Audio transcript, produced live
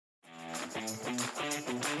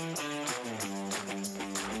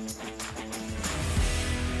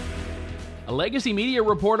A legacy media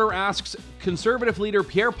reporter asks Conservative leader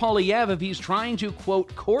Pierre Poilievre if he's trying to,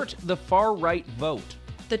 quote, court the far-right vote.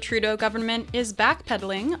 The Trudeau government is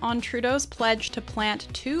backpedaling on Trudeau's pledge to plant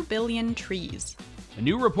 2 billion trees. A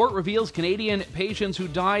new report reveals Canadian patients who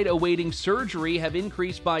died awaiting surgery have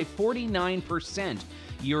increased by 49%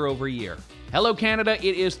 year over year. Hello, Canada.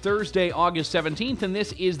 It is Thursday, August 17th, and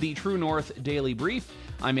this is the True North Daily Brief.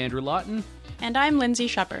 I'm Andrew Lawton. And I'm Lindsay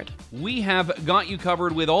Shepherd. We have got you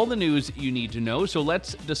covered with all the news you need to know, so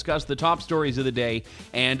let's discuss the top stories of the day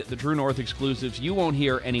and the True North exclusives you won't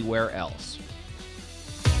hear anywhere else.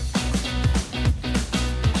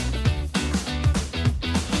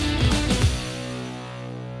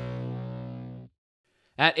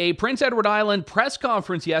 At a Prince Edward Island press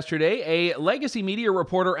conference yesterday, a legacy media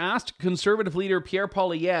reporter asked Conservative leader Pierre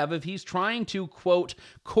Poilievre if he's trying to, quote,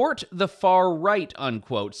 court the far right,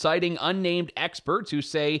 unquote, citing unnamed experts who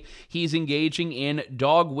say he's engaging in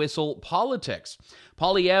dog whistle politics.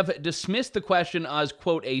 Poilievre dismissed the question as,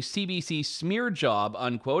 quote, a CBC smear job,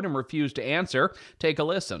 unquote, and refused to answer. Take a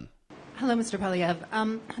listen. Hello, Mr. Poilievre.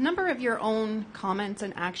 A number of your own comments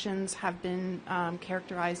and actions have been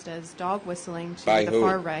characterized as dog whistling to By the who?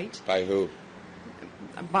 far right. By who?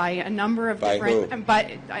 By a number of By different. who?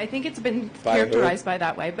 But I think it's been By characterized who? by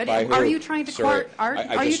that way. But By are who? you trying to Sorry, court? Are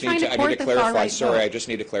I you just trying need to I court need to the clarify. far right Sorry, vote? I just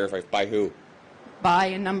need to clarify. By who? By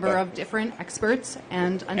a number By- of different experts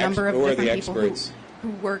and a number of who are different the people experts? who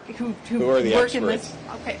work Who are the work in this.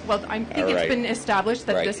 experts? Okay, well, I think All it's right. been established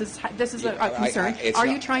that Right. this is a concern. it's Are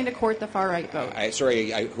not- you trying to court the far right vote?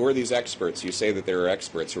 Who are these experts? You say that there are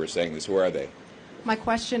experts who are saying this. Who are they? My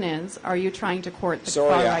question is, are you trying to court the Sorry,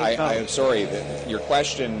 far right vote? I'm sorry. Your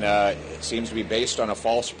question seems to be based on a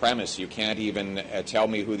false premise. You can't even tell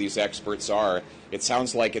me who these experts are. It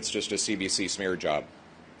sounds like it's just a CBC smear job.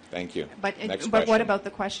 Thank you. But Next what question. about the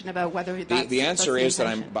question about whether that's The answer that's is the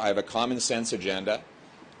that intention? I have a common sense agenda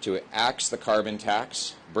to axe the carbon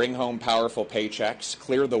tax, bring home powerful paychecks,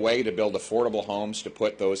 clear the way to build affordable homes, to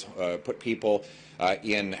put people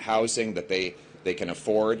in housing that they can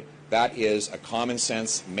afford. That is a common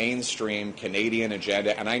sense, mainstream Canadian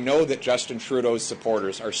agenda. And I know that Justin Trudeau's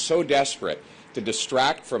supporters are so desperate to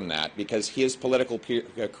distract from that because his political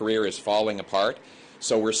career is falling apart.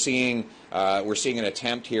 So we're seeing an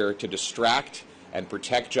attempt here to distract and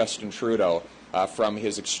protect Justin Trudeau from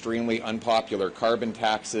his extremely unpopular carbon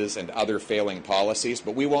taxes and other failing policies.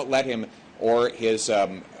 But we won't let him or his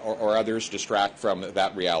or others distract from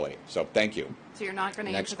that reality. So thank you. So you're not going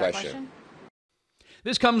to Next answer that question. question?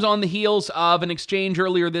 This comes on the heels of an exchange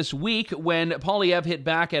earlier this week when Poilievre hit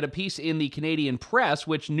back at a piece in the Canadian press,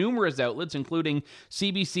 which numerous outlets, including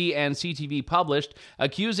CBC and CTV, published,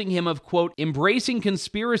 accusing him of, quote, embracing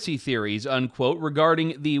conspiracy theories, unquote,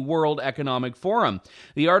 regarding the World Economic Forum.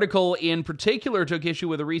 The article in particular took issue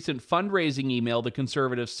with a recent fundraising email the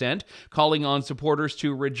Conservatives sent, calling on supporters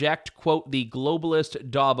to reject, quote, the globalist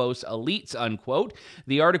Davos elites, unquote.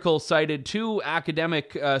 The article cited two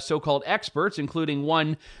academic so-called experts, including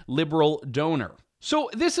one liberal donor. So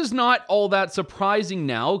this is not all that surprising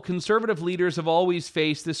now. Conservative leaders have always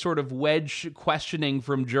faced this sort of wedge questioning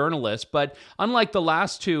from journalists, but unlike the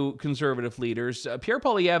last two Conservative leaders, Pierre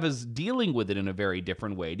Poilievre is dealing with it in a very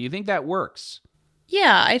different way. Do you think that works?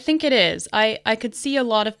 Yeah, I think it is. I could see a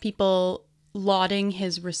lot of people lauding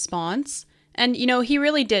his response. And, he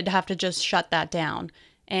really did have to just shut that down.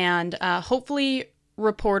 And hopefully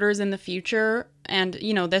reporters in the future, and,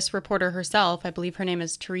 this reporter herself, I believe her name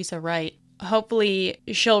is Teresa Wright, hopefully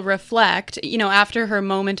she'll reflect, after her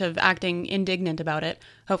moment of acting indignant about it,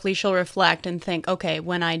 hopefully she'll reflect and think, okay,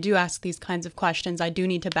 when I do ask these kinds of questions, I do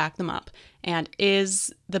need to back them up. And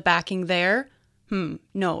is the backing there?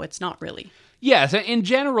 No, it's not really. Yes, in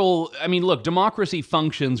general, I mean, look, democracy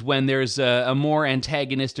functions when there's a more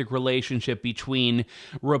antagonistic relationship between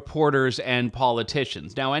reporters and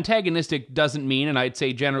politicians. Now, antagonistic doesn't mean, and I'd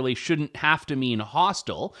say generally shouldn't have to mean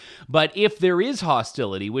hostile, but if there is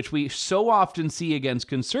hostility, which we so often see against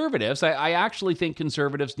conservatives, I actually think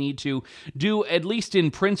conservatives need to do, at least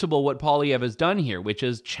in principle, what Poilievre has done here, which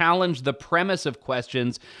is challenge the premise of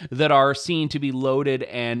questions that are seen to be loaded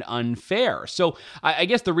and unfair. So I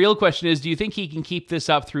guess the real question is, do you think he can keep this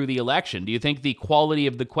up through the election? Do you think the quality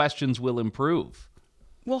of the questions will improve?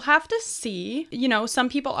 We'll have to see. Some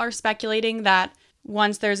people are speculating that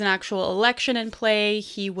once there's an actual election in play,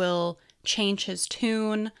 he will change his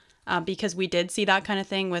tune, because we did see that kind of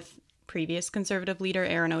thing with previous Conservative leader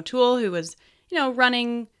Erin O'Toole, who was,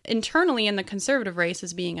 running internally in the Conservative race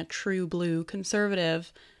as being a true blue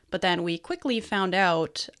Conservative. But then we quickly found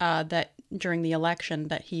out that during the election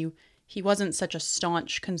that he he wasn't such a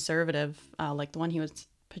staunch conservative like the one he was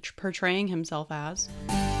portraying himself as.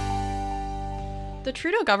 The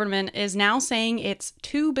Trudeau government is now saying its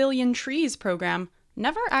 2 billion trees program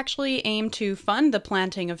never actually aimed to fund the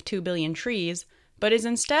planting of 2 billion trees, but is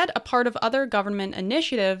instead a part of other government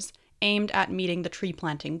initiatives aimed at meeting the tree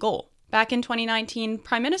planting goal. Back in 2019,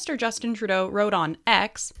 Prime Minister Justin Trudeau wrote on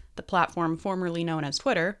X, the platform formerly known as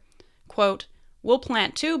Twitter, quote, "We'll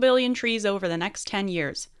plant 2 billion trees over the next 10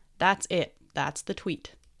 years. That's it. That's the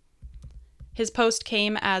tweet." His post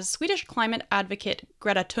came as Swedish climate advocate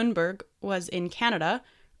Greta Thunberg was in Canada,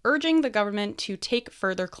 urging the government to take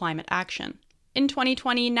further climate action. In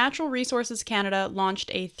 2020, Natural Resources Canada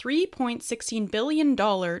launched a $3.16 billion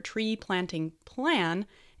tree planting plan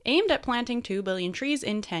aimed at planting 2 billion trees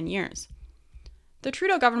in 10 years. The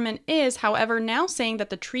Trudeau government is, however, now saying that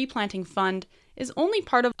the tree planting fund is only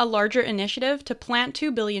part of a larger initiative to plant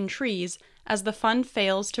 2 billion trees as the fund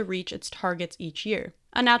fails to reach its targets each year.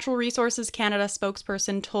 A Natural Resources Canada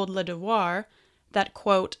spokesperson told Le Devoir that,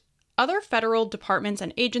 quote, "Other federal departments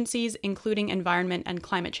and agencies, including Environment and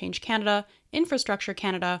Climate Change Canada, Infrastructure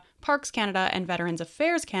Canada, Parks Canada, and Veterans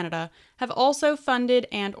Affairs Canada, have also funded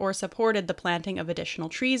and or supported the planting of additional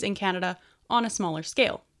trees in Canada on a smaller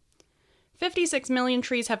scale. 56 million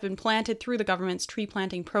trees have been planted through the government's tree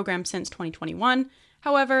planting program since 2021.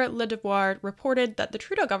 However, Le Devoir reported that the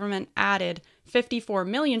Trudeau government added 54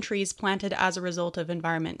 million trees planted as a result of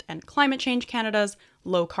Environment and Climate Change Canada's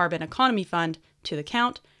Low Carbon Economy Fund to the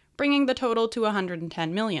count, bringing the total to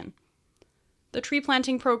 110 million. The tree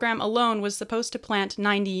planting program alone was supposed to plant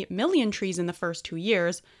 90 million trees in the first 2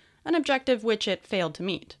 years, an objective which it failed to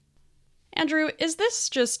meet. Andrew, is this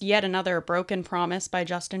just yet another broken promise by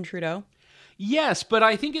Justin Trudeau? Yes, but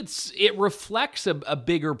I think it reflects a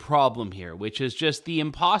bigger problem here, which is just the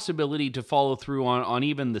impossibility to follow through on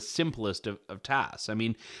even the simplest of tasks. I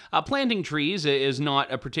mean, planting trees is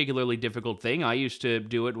not a particularly difficult thing. I used to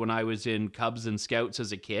do it when I was in Cubs and Scouts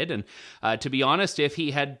as a kid, and to be honest, if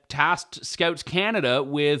he had tasked Scouts Canada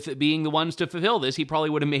with being the ones to fulfill this, he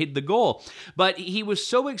probably would have made the goal. But he was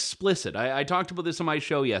so explicit. I talked about this on my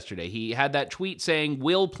show yesterday. He had that tweet saying,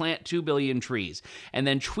 "We'll plant 2 billion trees," and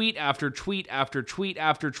then tweet after tweet after tweet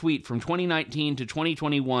after tweet from 2019 to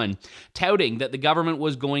 2021 touting that the government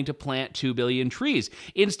was going to plant 2 billion trees.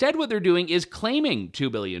 Instead, what they're doing is claiming 2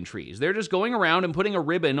 billion trees. They're just going around and putting a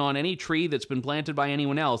ribbon on any tree that's been planted by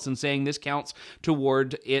anyone else and saying this counts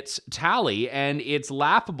toward its tally, and it's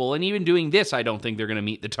laughable. And even doing this, I don't think they're going to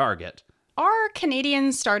meet the target. Are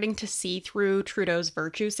Canadians starting to see through Trudeau's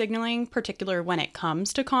virtue signaling, particularly when it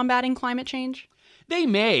comes to combating climate change? They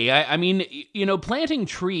may. I mean, you know, planting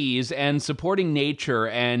trees and supporting nature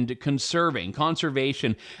and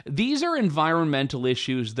conservation, these are environmental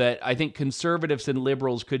issues that I think conservatives and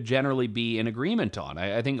liberals could generally be in agreement on.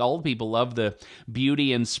 I think all people love the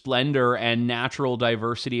beauty and splendor and natural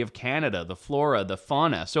diversity of Canada, the flora, the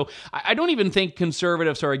fauna. So I don't even think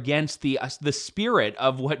conservatives are against the spirit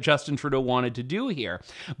of what Justin Trudeau wanted to do here.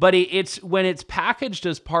 But it's when it's packaged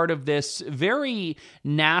as part of this very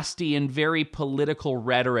nasty and very political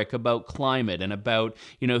rhetoric about climate and about,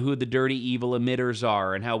 you know, who the dirty evil emitters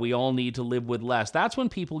are and how we all need to live with less. That's when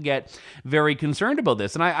people get very concerned about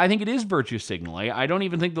this. And I think it is virtue signaling. I don't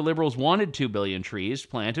even think the Liberals wanted 2 billion trees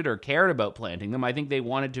planted or cared about planting them. I think they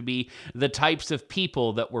wanted to be the types of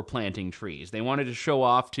people that were planting trees. They wanted to show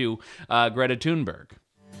off to Greta Thunberg.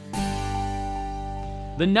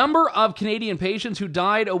 The number of Canadian patients who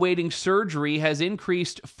died awaiting surgery has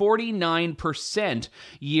increased 49%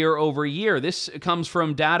 year over year. This comes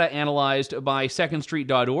from data analyzed by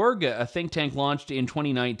secondstreet.org, a think tank launched in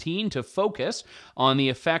 2019 to focus on the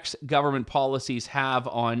effects government policies have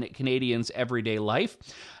on Canadians' everyday life.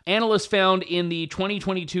 Analysts found in the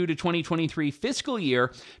 2022 to 2023 fiscal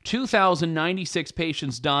year, 2,096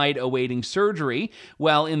 patients died awaiting surgery,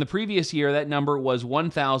 while in the previous year that number was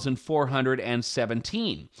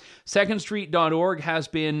 1,417. Secondstreet.org has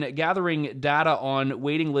been gathering data on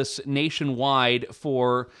waiting lists nationwide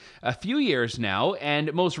for a few years now,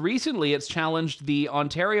 and most recently it's challenged the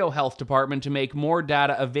Ontario Health Department to make more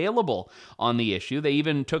data available on the issue. They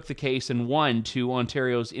even took the case and won to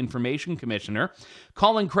Ontario's Information Commissioner.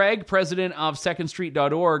 Colin Craig, president of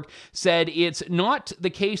secondstreet.org, said it's not the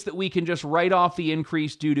case that we can just write off the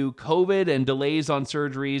increase due to COVID and delays on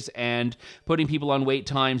surgeries and putting people on wait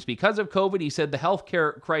times because of COVID. He said the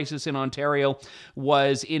healthcare crisis in Ontario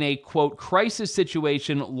was in a, quote, crisis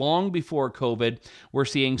situation long before COVID. We're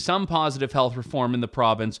seeing some positive health reform in the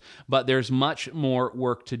province, but there's much more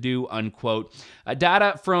work to do, unquote.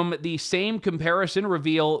 Data from the same comparison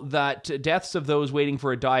reveal that deaths of those waiting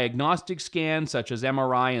for a diagnostic scan, such as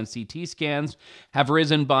MRI and CT scans have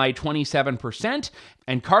risen by 27%,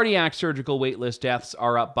 and cardiac surgical waitlist deaths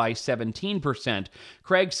are up by 17%.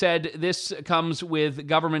 Craig said this comes with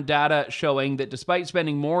government data showing that despite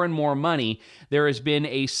spending more and more money, there has been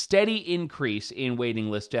a steady increase in waiting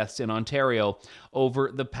list deaths in Ontario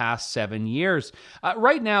over the past 7 years.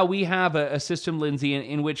 Right now, we have a system, Lindsay,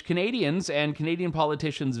 in which Canadians and Canadian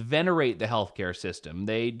politicians venerate the healthcare system.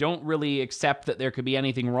 They don't really accept that there could be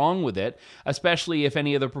anything wrong with it, especially if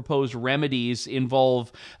any of the proposed remedies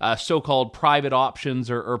involve so-called private options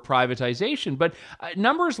or privatization. But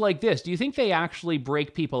numbers like this, do you think they actually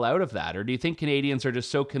break people out of that? Or do you think Canadians are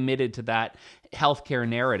just so committed to that healthcare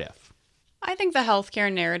narrative? I think the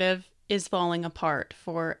healthcare narrative is falling apart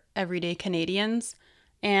for everyday Canadians.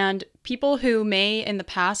 And people who may in the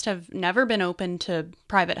past have never been open to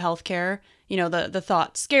private healthcare, the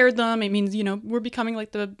thought scared them. It means, we're becoming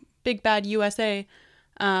like the big bad USA.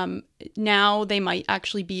 Now they might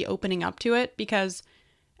actually be opening up to it because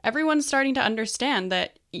everyone's starting to understand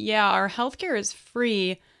that, yeah, our healthcare is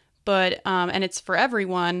free, but and it's for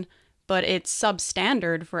everyone, but it's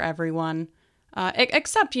substandard for everyone.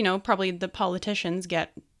 Except, probably the politicians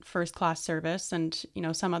get first-class service and,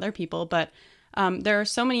 some other people. But there are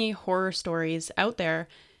so many horror stories out there.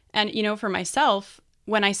 And, for myself,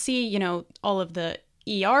 when I see, all of the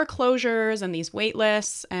ER closures and these wait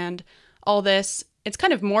lists and all this, it's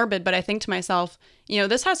kind of morbid, but I think to myself,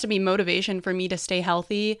 this has to be motivation for me to stay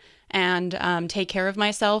healthy and take care of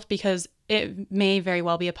myself, because it may very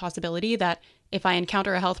well be a possibility that if I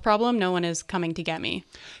encounter a health problem, no one is coming to get me.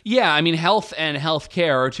 Yeah, I mean, health and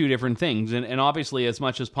healthcare are two different things. And obviously, as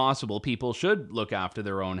much as possible, people should look after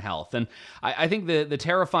their own health. And I think the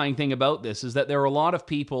terrifying thing about this is that there are a lot of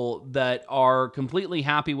people that are completely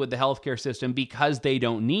happy with the healthcare system because they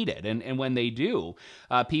don't need it. And when they do,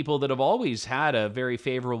 people that have always had a very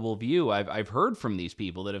favorable view, I've heard from these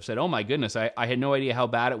people that have said, oh my goodness, I had no idea how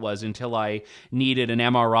bad it was until I needed an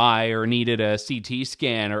MRI or needed a CT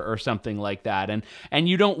scan or something like that. And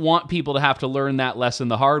you don't want people to have to learn that lesson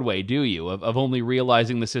the hard way, do you? Of only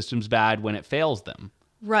realizing the system's bad when it fails them.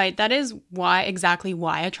 Right. That is exactly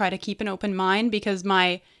why I try to keep an open mind, because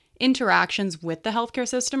my interactions with the healthcare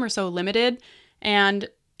system are so limited. And,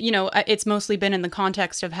 it's mostly been in the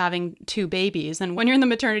context of having 2 babies. And when you're in the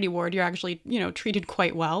maternity ward, you're actually, treated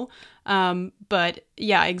quite well. But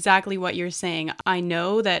yeah, exactly what you're saying. I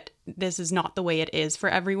know that this is not the way it is for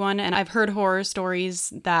everyone. And I've heard horror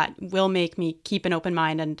stories that will make me keep an open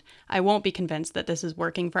mind. And I won't be convinced that this is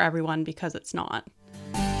working for everyone, because it's not.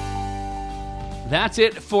 That's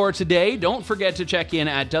it for today. Don't forget to check in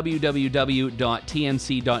at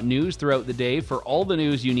www.tnc.news throughout the day for all the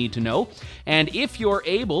news you need to know. And if you're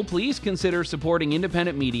able, please consider supporting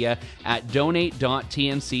independent media at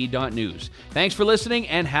donate.tnc.news. Thanks for listening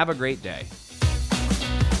and have a great day.